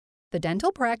The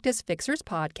Dental Practice Fixers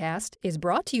podcast is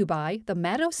brought to you by the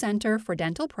Madow Center for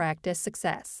Dental Practice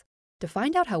Success. To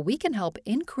find out how we can help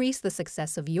increase the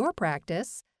success of your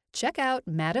practice, check out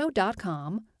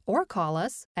Madow.com or call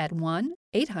us at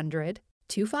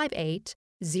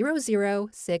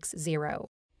 1-800-258-0060.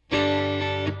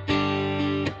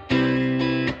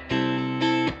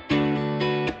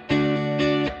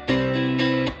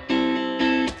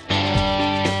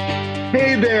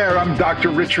 Hey there, I'm Dr.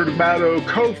 Richard Madow,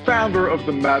 co-founder of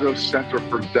the Madow Center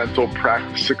for Dental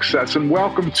Practice Success, and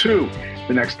welcome to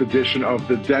the next edition of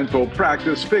the Dental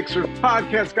Practice Fixer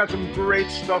podcast. Got some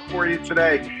great stuff for you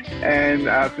today, and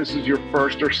if this is your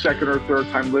first or second or third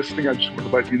time listening, I just want to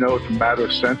let you know at the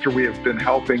Madow Center we have been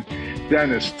helping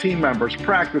dentists, team members,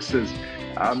 practices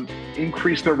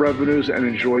increase their revenues and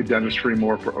enjoy dentistry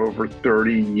more for over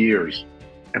 30 years,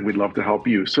 and we'd love to help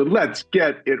you. So let's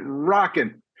get it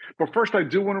rocking. But first, I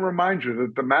do want to remind you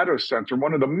that the Madow Center,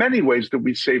 one of the many ways that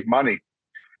we save money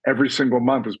every single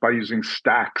month is by using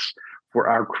Stacks for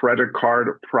our credit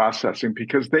card processing,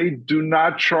 because they do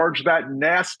not charge that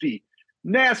nasty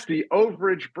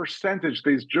overage percentage.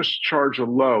 They just charge a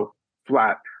low,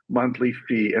 flat monthly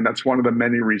fee. And that's one of the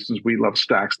many reasons we love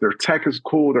Stacks. Their tech is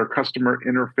cool. Their customer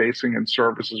interfacing and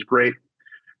service is great.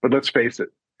 But let's face it,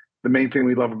 the main thing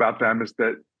we love about them is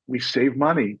that we save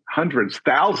money, hundreds,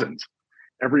 thousands,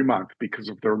 every month because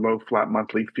of their low flat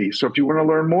monthly fee. So if you want to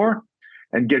learn more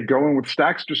and get going with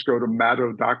Stacks, just go to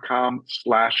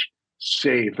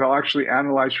madow.com/save. They'll actually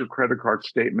analyze your credit card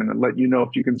statement and let you know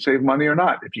if you can save money or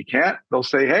not. If you can't, they'll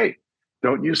say, hey,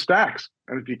 don't use Stacks.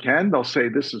 And if you can, they'll say,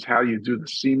 this is how you do the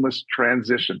seamless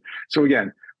transition. So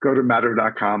again, go to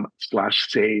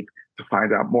madow.com/save to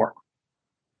find out more.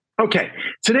 Okay,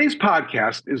 today's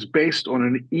podcast is based on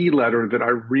an e-letter that I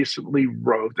recently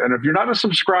wrote. And if you're not a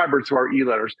subscriber to our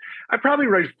e-letters, I probably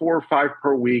write 4 or 5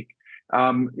 per week.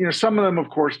 Some of them, of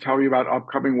course, tell you about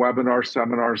upcoming webinars,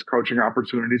 seminars, coaching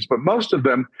opportunities, but most of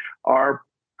them are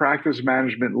practice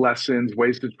management lessons,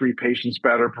 ways to treat patients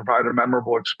better, provide a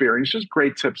memorable experience, just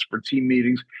great tips for team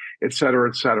meetings, et cetera,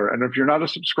 et cetera. And if you're not a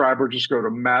subscriber, just go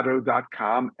to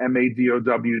madow.com,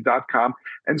 madow.com,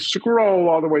 and scroll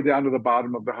all the way down to the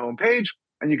bottom of the homepage,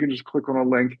 and you can just click on a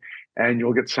link, and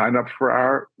you'll get signed up for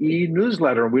our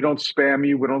e-newsletter. We don't spam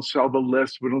you. We don't sell the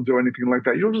list. We don't do anything like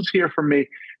that. You'll just hear from me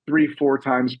 3-4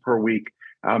 times per week.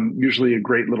 Usually a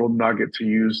great little nugget to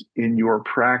use in your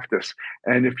practice.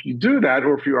 And if you do that,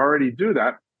 or if you already do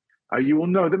that, you will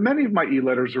know that many of my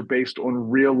e-letters are based on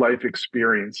real life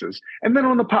experiences. And then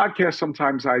on the podcast,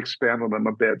 sometimes I expand on them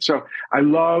a bit. So I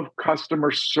love customer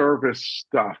service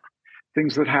stuff,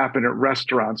 things that happen at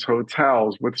restaurants,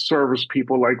 hotels, with service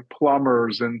people like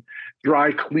plumbers and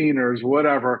dry cleaners,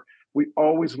 whatever. We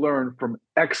always learn from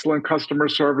excellent customer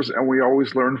service, and we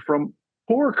always learn from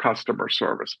poor customer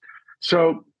service.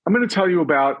 So I'm going to tell you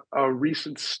about a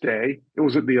recent stay. It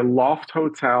was at the Aloft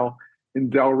Hotel in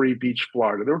Delray Beach,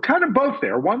 Florida. They were kind of both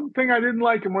there. One thing I didn't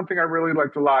like and one thing I really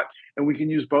liked a lot, and we can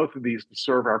use both of these to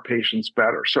serve our patients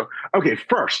better. So, okay,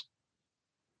 first,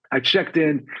 I checked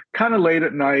in kind of late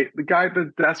at night. The guy at the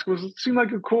desk seemed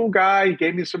like a cool guy. He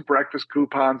gave me some breakfast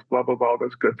coupons, blah, blah, blah,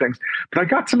 those good things. But I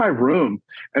got to my room,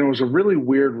 and it was a really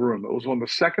weird room. It was on the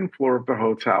second floor of the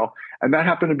hotel, and that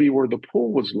happened to be where the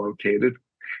pool was located.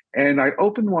 And I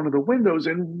opened one of the windows,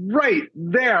 and right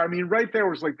there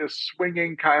was like this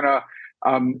swinging kind of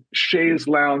chaise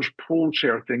lounge pool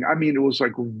chair thing. I mean, it was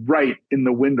like right in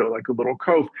the window, like a little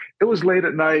cove. It was late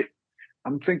at night.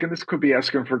 I'm thinking this could be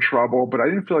asking for trouble, but I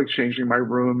didn't feel like changing my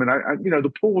room. And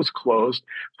the pool was closed,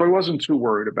 so I wasn't too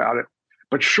worried about it.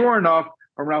 But sure enough,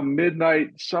 around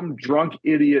midnight, some drunk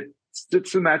idiot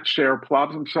sits in that chair,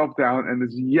 plops himself down, and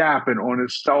is yapping on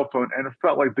his cell phone. And it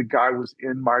felt like the guy was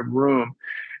in my room.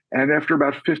 And after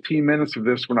about 15 minutes of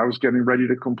this, when I was getting ready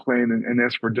to complain and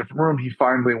ask for a different room, he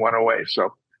finally went away.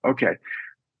 So, okay.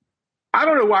 I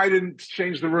don't know why I didn't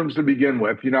change the rooms to begin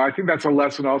with. I think that's a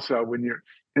lesson also when you're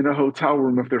in a hotel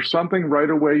room. If there's something right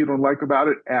away you don't like about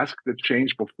it, ask to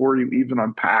change before you even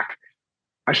unpack.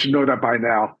 I should know that by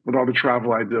now with all the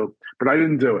travel I do, but I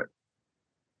didn't do it.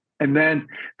 And then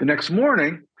the next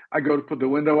morning, I go to put the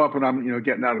window up, and I'm,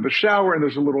 getting out of the shower, and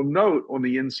there's a little note on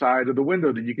the inside of the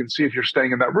window that you can see if you're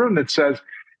staying in that room that says,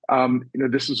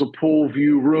 this is a pool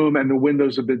view room, and the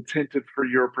windows have been tinted for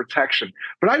your protection.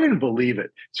 But I didn't believe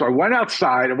it. So I went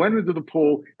outside, I went into the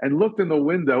pool and looked in the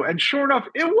window, and sure enough,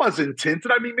 it wasn't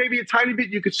tinted. I mean, maybe a tiny bit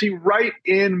you could see right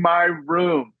in my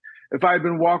room. If I had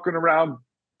been walking around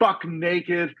buck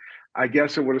naked, I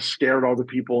guess it would have scared all the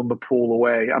people in the pool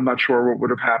away. I'm not sure what would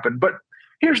have happened. But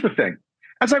here's the thing.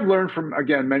 As I've learned from,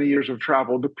 again, many years of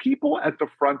travel, the people at the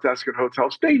front desk at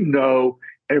hotels, they know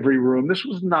every room. This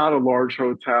was not a large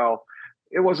hotel.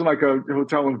 It wasn't like a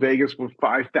hotel in Vegas with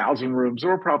 5,000 rooms.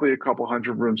 There were probably a couple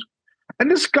hundred rooms. And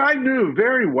this guy knew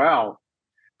very well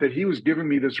that he was giving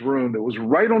me this room that was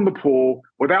right on the pool,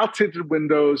 without tinted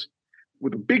windows,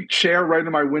 with a big chair right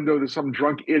in my window that some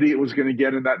drunk idiot was going to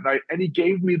get in that night. And he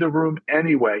gave me the room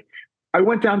anyway. I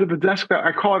went down to the desk.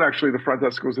 I call it actually the front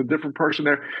desk. It was a different person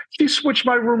there. She switched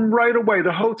my room right away.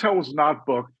 The hotel was not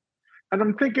booked. And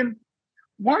I'm thinking,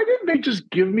 why didn't they just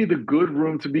give me the good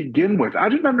room to begin with? I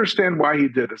didn't understand why he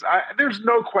did this. There's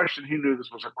no question he knew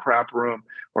this was a crap room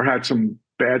or had some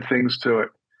bad things to it.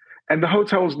 And the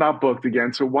hotel was not booked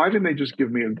again. So why didn't they just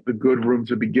give me the good room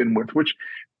to begin with? Which,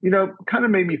 kind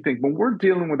of made me think, when we're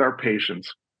dealing with our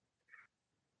patients,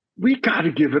 we got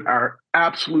to give it our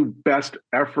absolute best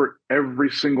effort every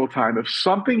single time. If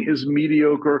something is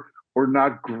mediocre or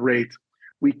not great,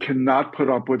 we cannot put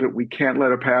up with it. We can't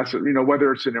let it pass.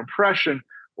 Whether it's an impression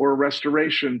or a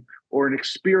restoration or an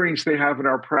experience they have in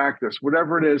our practice,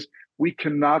 whatever it is, we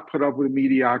cannot put up with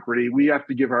mediocrity. We have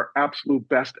to give our absolute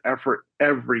best effort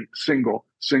every single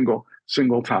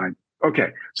time. Okay,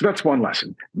 so that's one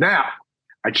lesson. Now,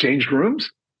 I changed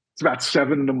rooms. It's about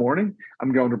 7 a.m.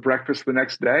 I'm going to breakfast the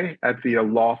next day at the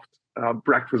Loft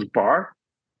breakfast bar.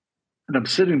 And I'm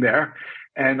sitting there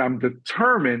and I'm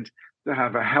determined to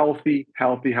have a healthy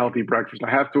breakfast.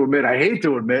 I have to admit, I hate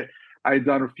to admit, I had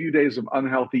done a few days of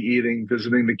unhealthy eating,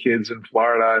 visiting the kids in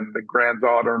Florida and the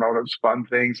granddaughter and all those fun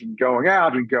things, and going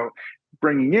out and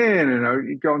bringing in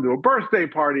and going to a birthday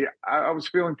party. I was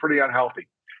feeling pretty unhealthy.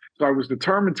 So I was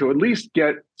determined to at least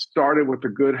get started with a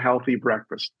good, healthy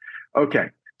breakfast. Okay,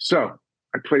 so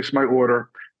I placed my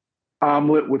order.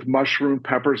 Omelet with mushroom,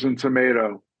 peppers, and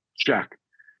tomato. Check.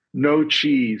 No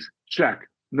cheese. Check.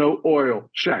 No oil.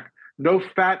 Check. No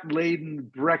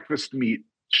fat-laden breakfast meat.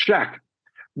 Check.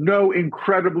 No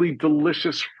incredibly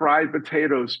delicious fried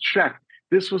potatoes. Check.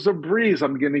 This was a breeze.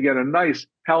 I'm going to get a nice,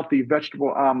 healthy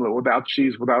vegetable omelet without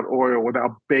cheese, without oil,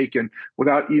 without bacon,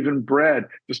 without even bread,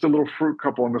 just a little fruit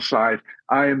cup on the side.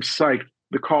 I am psyched.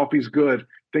 The coffee's good.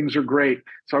 Things are great.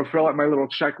 So I fill out my little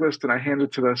checklist and I hand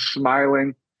it to the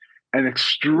smiling and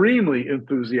extremely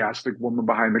enthusiastic woman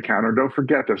behind the counter. Don't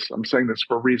forget this. I'm saying this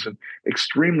for a reason.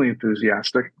 Extremely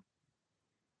enthusiastic.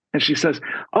 And she says,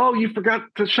 "Oh, you forgot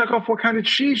to check off what kind of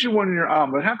cheese you want in your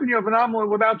omelet. How can you have an omelet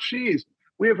without cheese?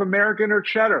 We have American or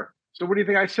cheddar." So what do you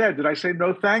think I said? Did I say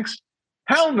no thanks?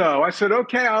 Hell no. I said,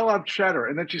 okay, I'll have cheddar.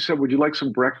 And then she said, "Would you like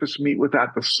some breakfast meat with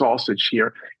that? The sausage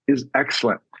here is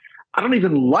excellent." I don't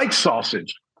even like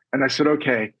sausage. And I said,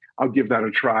 okay, I'll give that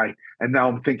a try. And now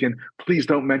I'm thinking, please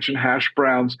don't mention hash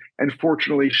browns. And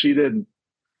fortunately, she didn't.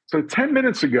 So 10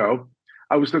 minutes ago,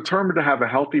 I was determined to have a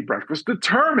healthy breakfast,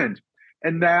 determined.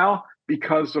 And now,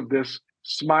 because of this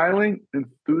smiling,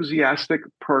 enthusiastic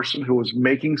person who was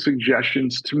making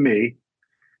suggestions to me,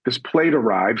 this plate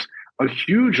arrives, a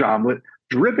huge omelet,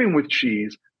 dripping with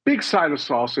cheese, big side of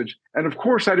sausage. And of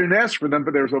course, I didn't ask for them,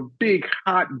 but there's a big,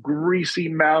 hot, greasy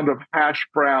mound of hash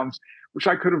browns, which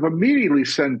I could have immediately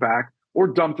sent back or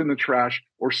dumped in the trash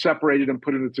or separated and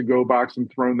put in a to-go box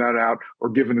and thrown that out or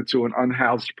given it to an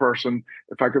unhoused person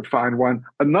if I could find one.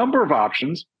 A number of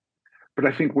options. But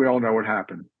I think we all know what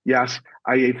happened. Yes,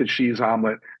 I ate the cheese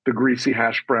omelet, the greasy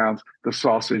hash browns, the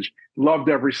sausage, loved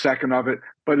every second of it,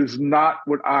 but it's not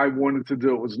what I wanted to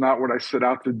do. It was not what I set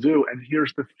out to do. And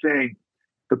here's the thing.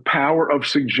 The power of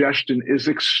suggestion is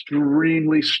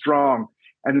extremely strong.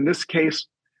 And in this case,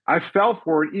 I fell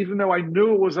for it, even though I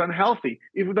knew it was unhealthy,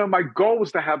 even though my goal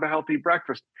was to have a healthy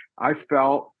breakfast. I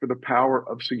fell for the power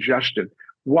of suggestion.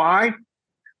 Why?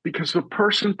 Because the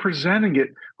person presenting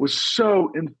it was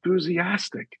so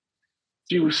enthusiastic.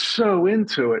 She was so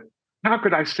into it. How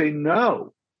could I say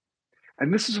no?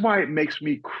 And this is why it makes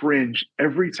me cringe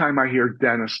every time I hear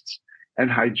dentists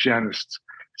and hygienists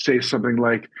say something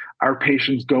like, our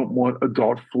patients don't want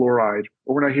adult fluoride.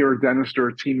 Or when I hear a dentist or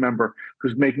a team member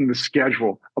who's making the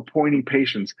schedule, appointing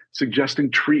patients,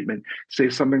 suggesting treatment, say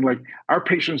something like, our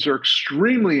patients are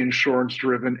extremely insurance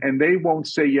driven and they won't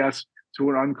say yes to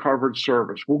an uncovered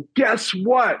service. Well, guess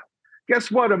what?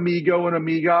 Guess what, amigo and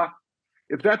amiga?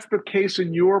 If that's the case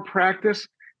in your practice,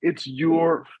 it's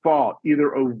your fault,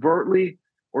 either overtly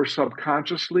or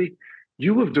subconsciously.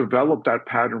 You have developed that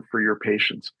pattern for your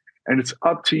patients, and it's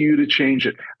up to you to change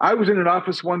it. I was in an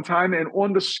office one time, and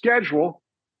on the schedule,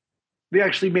 they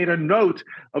actually made a note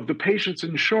of the patient's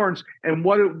insurance and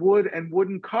what it would and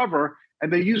wouldn't cover.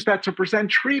 And they use that to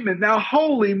present treatment. Now,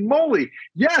 holy moly.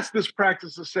 Yes, this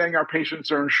practice is saying our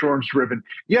patients are insurance driven.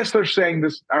 Yes, they're saying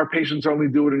this, our patients only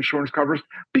do what insurance covers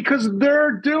because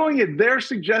they're doing it. They're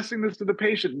suggesting this to the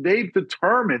patient. They've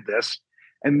determined this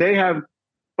and they have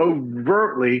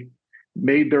overtly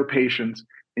made their patients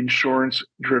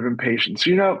insurance-driven patients.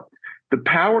 The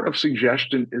power of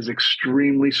suggestion is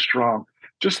extremely strong.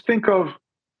 Just think of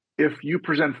if you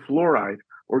present fluoride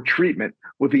or treatment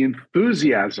with the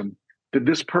enthusiasm that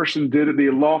this person did at the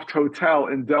Aloft Hotel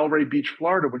in Delray Beach,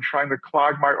 Florida, when trying to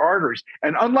clog my arteries.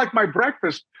 And unlike my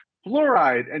breakfast,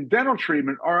 fluoride and dental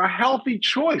treatment are a healthy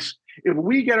choice. If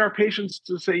we get our patients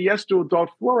to say yes to adult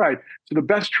fluoride, to the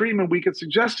best treatment we could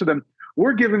suggest to them,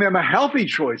 we're giving them a healthy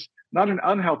choice, not an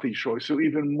unhealthy choice. So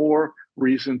even more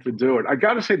reason to do it. I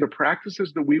got to say, the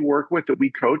practices that we work with, that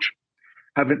we coach,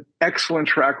 have an excellent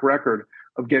track record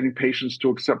of getting patients to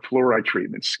accept fluoride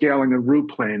treatment, scaling and root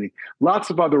planning, lots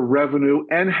of other revenue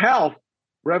and health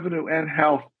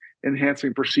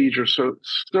enhancing procedures.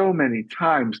 So many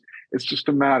times it's just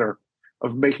a matter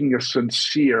of making a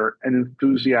sincere and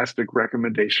enthusiastic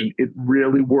recommendation. It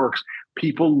really works.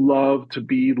 People love to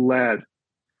be led.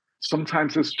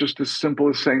 Sometimes it's just as simple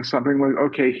as saying something like,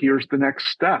 okay, here's the next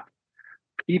step.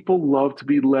 People love to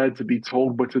be led, to be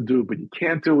told what to do, but you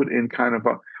can't do it in kind of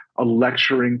a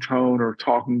lecturing tone or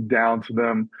talking down to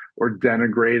them or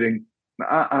denigrating.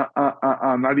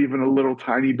 Not even a little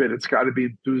tiny bit. It's got to be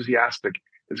enthusiastic.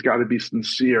 It's got to be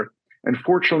sincere. And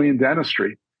fortunately, in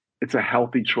dentistry, it's a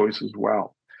healthy choice as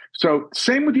well. So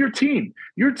same with your team.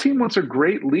 Your team wants a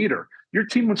great leader. Your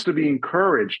team wants to be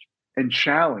encouraged and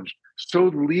challenged. So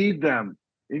lead them,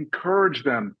 encourage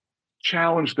them,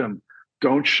 challenge them.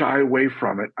 Don't shy away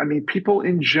from it. I mean, people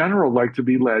in general like to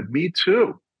be led. Me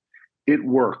too. It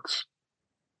works.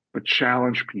 But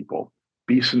challenge people.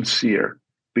 Be sincere.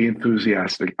 Be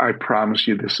enthusiastic. I promise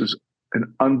you, this is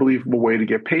an unbelievable way to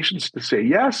get patients to say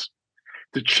yes,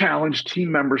 to challenge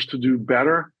team members to do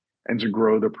better, and to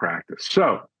grow the practice.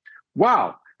 So,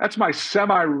 wow, that's my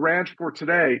semi-rant for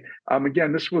today.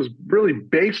 Again, this was really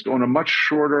based on a much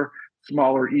shorter,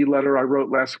 smaller e-letter I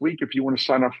wrote last week. If you want to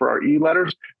sign up for our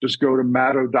e-letters, just go to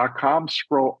Madow.com,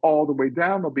 scroll all the way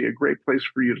down. There'll be a great place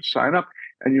for you to sign up,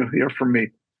 and you'll hear from me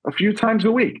a few times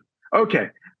a week. Okay,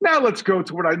 now let's go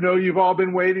to what I know you've all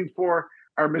been waiting for,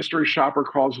 our mystery shopper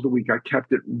calls of the week. I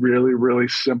kept it really, really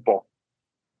simple.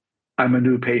 I'm a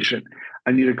new patient.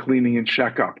 I need a cleaning and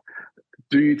checkup.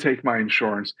 Do you take my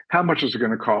insurance? How much is it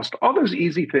going to cost? All those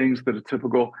easy things that a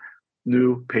typical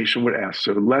new patient would ask.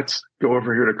 So let's go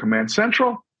over here to Command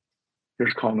Central.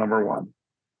 Here's call number one.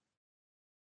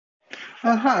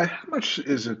 Hi, how much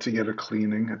is it to get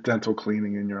a dental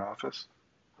cleaning in your office?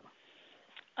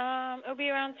 It'll be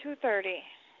around 2:30.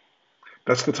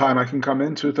 That's the time I can come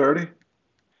in, 2:30?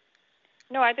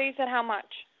 No, I thought you said how much.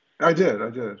 I did.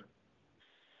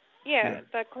 Yeah,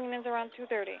 the cleaning's around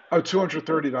 2:30. Oh,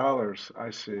 $230.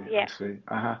 I see.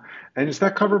 Yeah. And is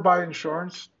that covered by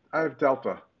insurance? I have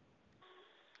Delta.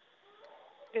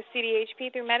 The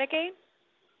CDHP through Medicaid?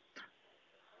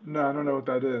 No, I don't know what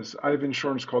that is. I have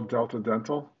insurance called Delta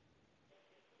Dental.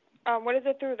 What is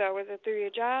it through, though? Is it through your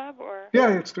job or?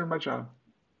 Yeah, it's through my job.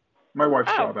 My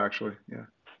wife's job, actually. Yeah.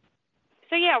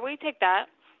 So, yeah, we take that.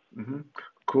 Mm-hmm.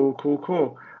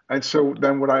 Cool. And so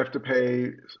then would I have to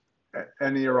pay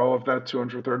any or all of that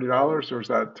 $230, or is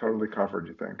that totally covered,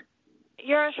 you think?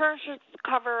 Your insurance should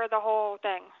cover the whole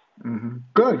thing. Mm-hmm.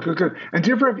 Good. And do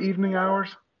you ever have evening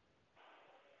hours?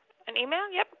 An email?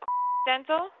 Yep.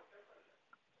 Dental?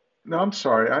 No, I'm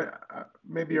sorry. I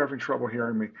maybe you're having trouble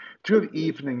hearing me. Do you have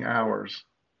evening hours?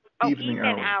 Oh, evening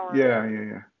hours.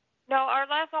 Yeah. No, our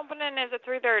last opening is at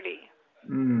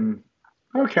 3:30.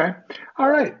 Okay. All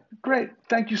right. Great.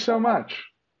 Thank you so much.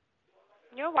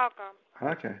 You're welcome.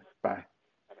 Okay. Bye.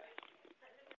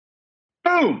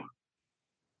 Boom.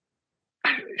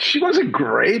 She wasn't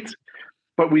great,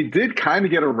 but we did kind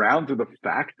of get around to the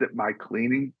fact that my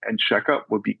cleaning and checkup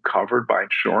would be covered by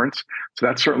insurance. So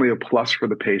that's certainly a plus for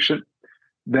the patient.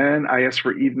 Then I asked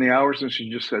for evening hours and she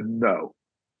just said no.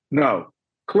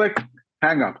 Click,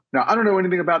 hang up. Now, I don't know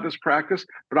anything about this practice,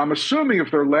 but I'm assuming if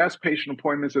their last patient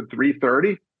appointment is at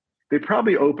 3:30, they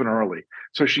probably open early.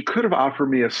 So she could have offered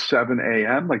me a 7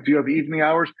 a.m. Like, do you have evening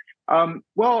hours?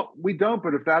 Well, we don't,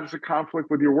 but if that is a conflict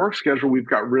with your work schedule, we've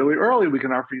got really early. We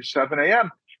can offer you 7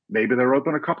 a.m. Maybe they're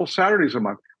open a couple Saturdays a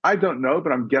month. I don't know,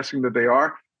 but I'm guessing that they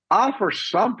are. Offer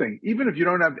something, even if you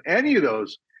don't have any of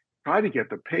those. Try to get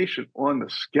the patient on the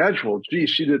schedule. Gee,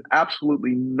 she did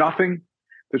absolutely nothing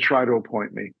to try to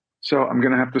appoint me. So I'm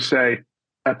going to have to say,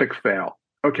 epic fail.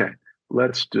 Okay,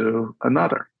 let's do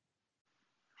another.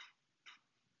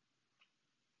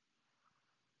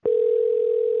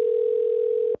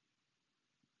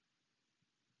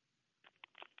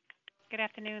 Good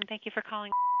afternoon. Thank you for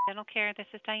calling Dental Care. This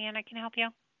is Diana. Can I help you?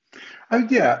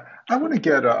 Yeah, I want to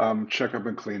get a checkup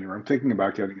and cleaning. I'm thinking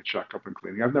about getting a checkup and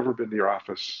cleaning. I've never been to your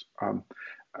office,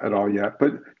 at all yet.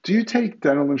 But do you take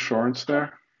dental insurance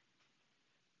there?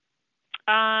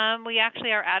 We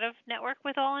actually are out of network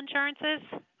with all insurances.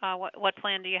 What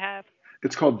plan do you have?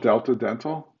 It's called Delta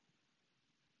Dental.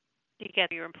 Do you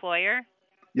get your employer?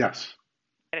 Yes,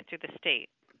 Get it through the state.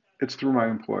 it's through my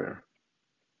employer.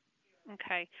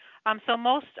 Okay. So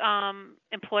most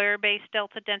employer-based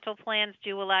Delta dental plans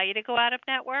do allow you to go out of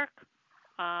network.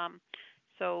 Um,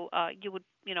 so you would,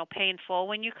 pay in full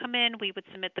when you come in. We would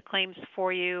submit the claims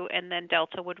for you, and then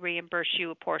Delta would reimburse you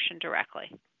a portion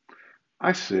directly.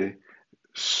 I see.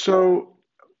 So,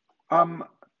 um,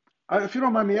 if you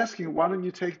don't mind me asking, why don't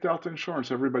you take Delta insurance?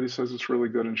 Everybody says it's really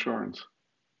good insurance.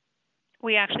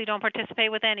 We actually don't participate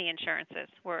with any insurances.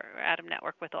 We're out of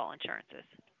network with all insurances.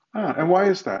 Ah, and why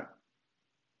is that?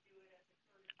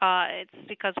 It's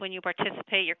because when you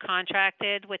participate, you're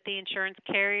contracted with the insurance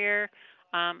carrier.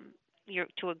 You're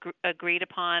to agreed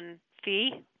upon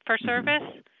fee for Hmm.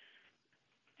 service,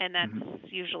 and that's Hmm.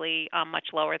 usually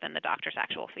much lower than the doctor's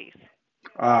actual fees.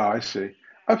 Ah, I see.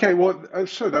 Okay, well,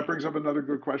 so that brings up another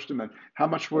good question then. How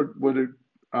much would it,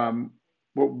 um,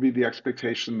 what would be the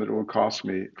expectation that it would cost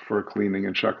me for a cleaning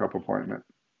and checkup appointment?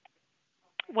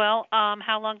 Well,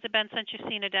 how long's it been since you've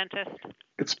seen a dentist?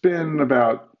 It's been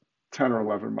about 10 or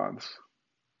 11 months.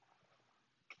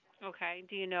 Okay.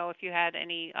 Do you know if you had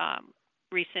any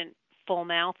recent full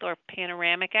mouth or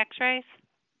panoramic x-rays?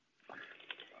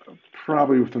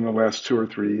 Probably within the last 2 or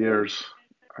 3 years,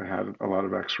 I had a lot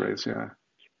of x-rays, yeah.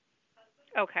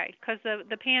 Okay, because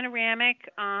the panoramic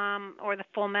or the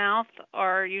full mouth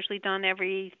are usually done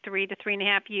every 3 to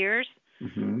 3.5 years.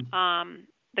 Hmm.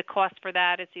 The cost for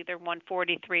that is either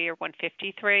 143 or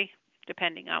 153,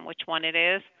 depending on which one it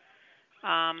is.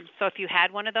 So if you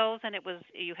had one of those and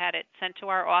you had it sent to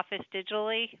our office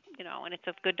digitally, and it's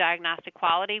of good diagnostic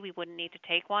quality, we wouldn't need to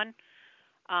take one.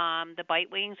 The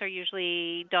bite wings are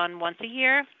usually done once a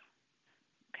year,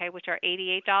 okay, which are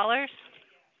 $88.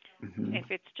 Hmm. If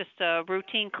it's just a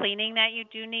routine cleaning that you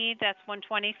do need, that's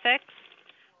 126,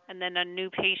 and then a new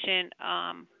patient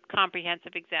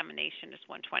comprehensive examination is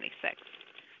 126.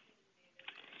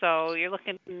 So you're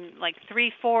looking like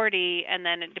 340, and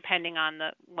then depending on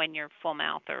when your full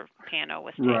mouth or pano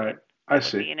was Right, taken, I that would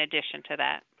see. be in addition to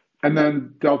that. And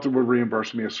then Delta would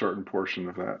reimburse me a certain portion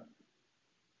of that.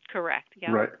 Correct.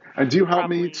 Yep. Right. And do you help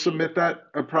me Probably. submit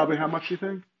that? Probably how much you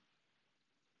think?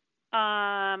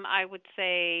 I would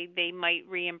say they might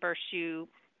reimburse you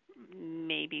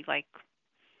maybe like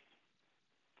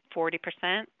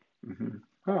 40%, Hmm.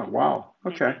 Oh, wow.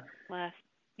 Okay. maybe less.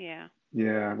 Yeah.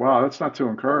 Yeah. Wow, that's not too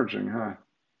encouraging, huh?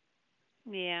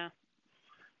 Yeah.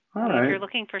 All I mean, if right. you're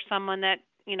looking for someone that,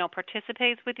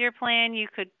 participates with your plan, you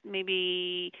could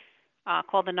maybe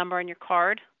call the number on your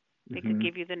card. They could Hmm.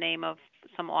 give you the name of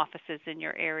some offices in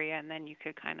your area, and then you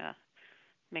could kind of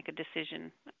make a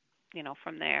decision,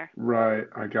 from there. Right.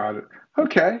 I got it.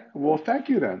 Okay. Well, thank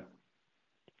you then.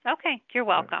 Okay. You're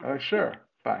welcome. Sure.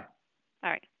 Bye. All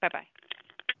right. Bye-bye.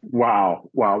 Wow,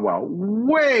 wow, wow.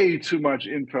 Way too much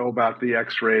info about the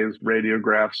x-rays,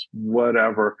 radiographs,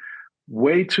 whatever.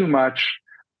 Way too much.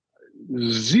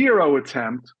 Zero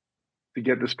attempt to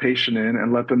get this patient in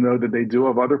and let them know that they do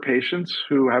have other patients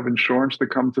who have insurance that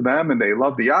come to them and they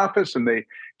love the office and they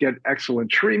get excellent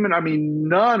treatment. I mean,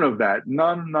 none of that.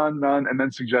 None, none, none. And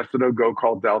then suggested, oh, go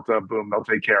call Delta. Boom, they'll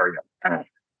take care of you.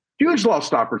 Huge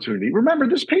lost opportunity. Remember,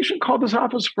 this patient called this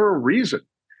office for a reason.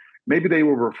 Maybe they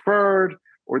were referred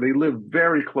or they live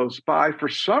very close by. For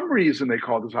some reason, they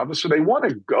called this office, so they want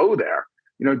to go there.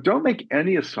 Don't make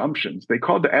any assumptions. They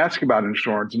called to ask about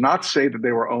insurance, not say that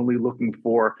they were only looking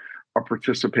for a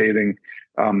participating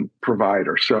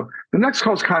provider. So the next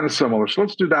call is kind of similar. So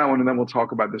let's do that one, and then we'll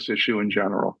talk about this issue in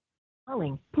general.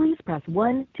 Calling. Please press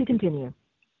 1 to continue.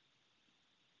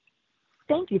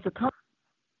 Thank you for calling.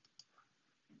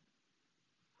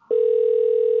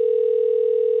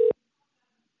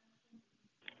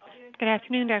 Good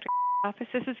afternoon, Dr. Office.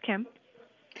 This is Kim.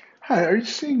 Hi. Are you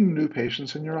seeing new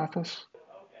patients in your office?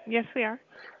 Yes, we are.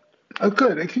 Oh,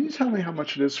 good. And can you tell me how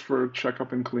much it is for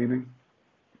checkup and cleaning?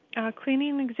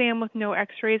 Cleaning exam with no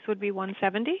x-rays would be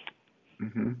 170.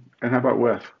 Hmm. And how about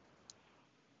with?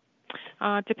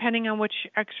 Depending on which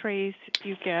x-rays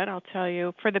you get, I'll tell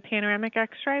you. For the panoramic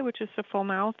x-ray, which is the full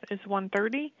mouth, is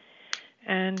 130.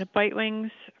 And bite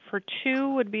wings for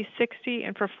 2 would be 60,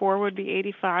 and for 4 would be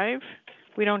 85.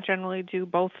 We don't generally do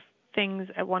both things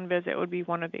at one visit. It would be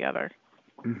one or the other.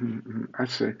 Hmm. I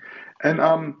see.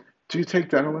 And do you take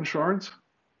dental insurance?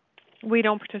 We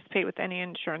don't participate with any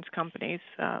insurance companies.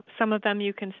 Some of them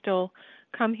you can still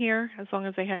come here as long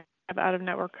as they have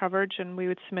out-of-network coverage, and we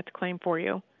would submit the claim for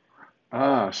you.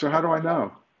 Ah, so how do I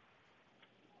know?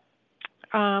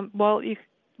 Well,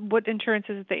 what insurance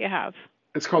is it that you have?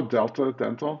 It's called Delta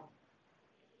Dental.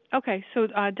 Okay, so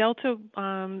Delta,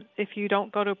 if you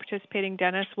don't go to a participating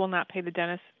dentist, will not pay the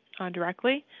dentist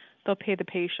directly. They'll pay the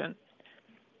patient.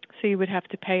 So you would have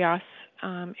to pay us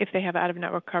if they have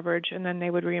out-of-network coverage, and then they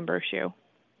would reimburse you.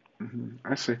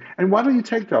 I see. And why don't you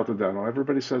take Delta Dental?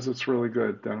 Everybody says it's really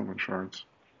good dental insurance.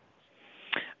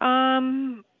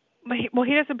 Well,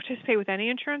 he doesn't participate with any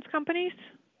insurance companies.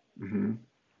 Mm-hmm.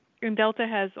 And Delta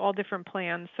has all different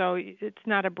plans, so it's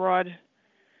not a broad.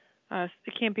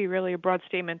 It can't be really a broad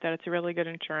statement that it's a really good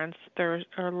insurance. There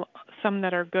are some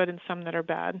that are good and some that are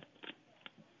bad.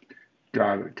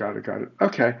 Got it.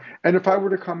 Okay. And if I were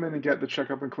to come in and get the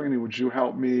checkup and cleaning, would you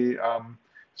help me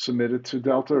submit it to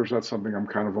Delta, or is that something I'm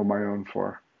kind of on my own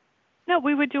for? No,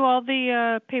 we would do all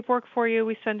the paperwork for you.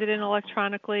 We send it in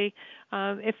electronically.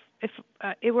 If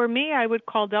it were me, I would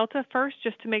call Delta first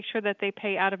just to make sure that they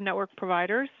pay out-of-network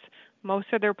providers.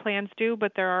 Most of their plans do,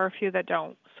 but there are a few that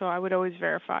don't. So I would always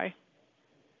verify.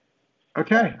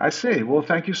 Okay, I see. Well,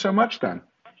 thank you so much then.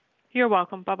 You're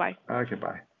welcome. Bye-bye. Okay,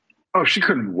 bye. Oh, she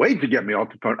couldn't wait to get me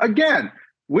off the phone. Again,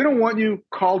 we don't want you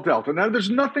call Delta. Now, there's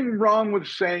nothing wrong with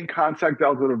saying contact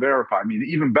Delta to verify. I mean,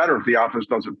 even better if the office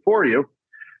does it for you.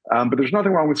 But there's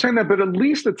nothing wrong with saying that. But at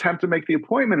least attempt to make the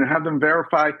appointment and have them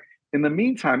verify in the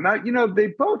meantime. Now,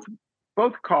 they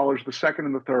both callers, the second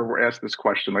and the third, were asked this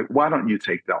question, like, why don't you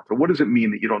take Delta? What does it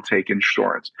mean that you don't take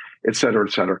insurance, et cetera,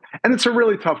 et cetera? And it's a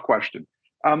really tough question.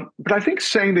 But I think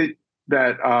saying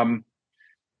that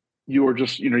you are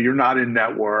just, you're not in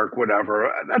network,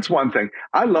 whatever, that's one thing.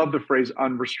 I love the phrase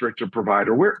unrestricted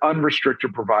provider. We're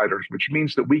unrestricted providers, which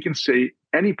means that we can see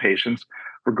any patients,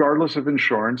 regardless of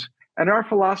insurance. And our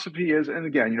philosophy is, and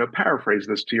again, paraphrase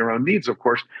this to your own needs, of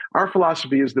course, our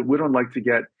philosophy is that we don't like to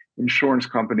get insurance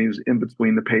companies in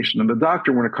between the patient and the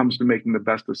doctor when it comes to making the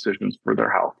best decisions for their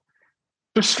health.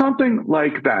 Just something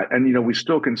like that. And, we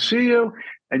still can see you,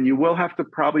 and you will have to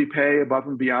probably pay above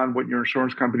and beyond what your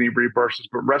insurance company reimburses.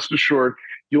 But rest assured,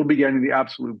 you'll be getting the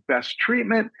absolute best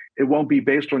treatment. It won't be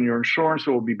based on your insurance.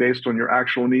 It will be based on your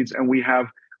actual needs. And we have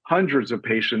hundreds of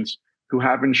patients who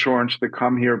have insurance that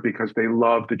come here because they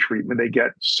love the treatment they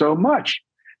get so much.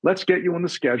 Let's get you on the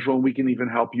schedule, and we can even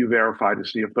help you verify to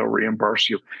see if they'll reimburse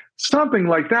you. Something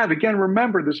like that. Again,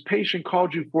 remember, this patient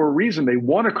called you for a reason. They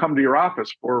want to come to your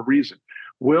office for a reason.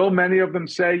 Will many of them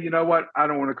say, you know what, I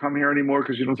don't want to come here anymore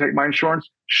because you don't take my insurance?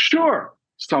 Sure.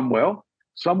 Some will.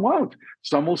 Some won't.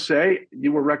 Some will say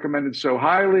you were recommended so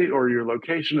highly, or your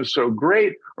location is so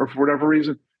great, or for whatever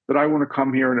reason, that I want to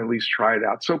come here and at least try it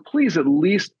out. So please at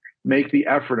least make the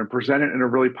effort and present it in a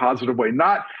really positive way.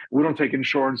 Not, we don't take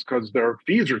insurance because their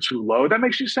fees are too low. That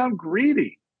makes you sound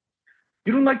greedy.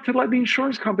 You don't like to let the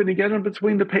insurance company get in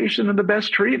between the patient and the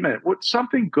best treatment. What's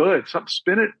something good?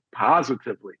 Spin it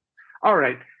positively. All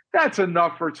right, that's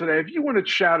enough for today. If you want to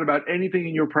chat about anything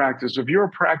in your practice, if you're a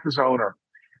practice owner,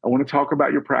 I want to talk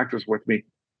about your practice with me,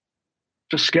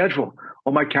 just schedule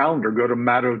on my calendar. Go to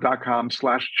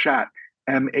madow.com/chat,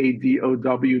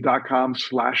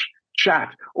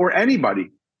 madow.com/chat, or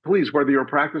anybody, please, whether you're a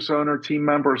practice owner, team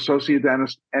member, associate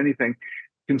dentist, anything,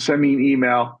 can send me an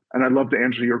email, and I'd love to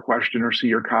answer your question or see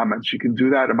your comments. You can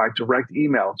do that in my direct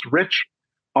email. It's Rich,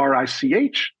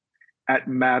 R-I-C-H, at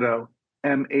Madow,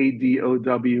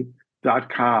 madow.com.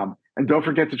 And don't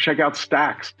forget to check out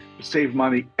Stacks to save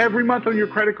money every month on your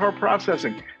credit card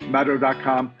processing,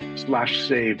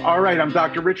 madow.com/save. All right, I'm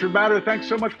Dr. Richard Madow. Thanks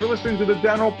so much for listening to the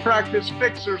Dental Practice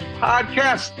Fixers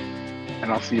podcast,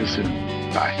 and I'll see you soon.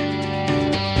 Bye.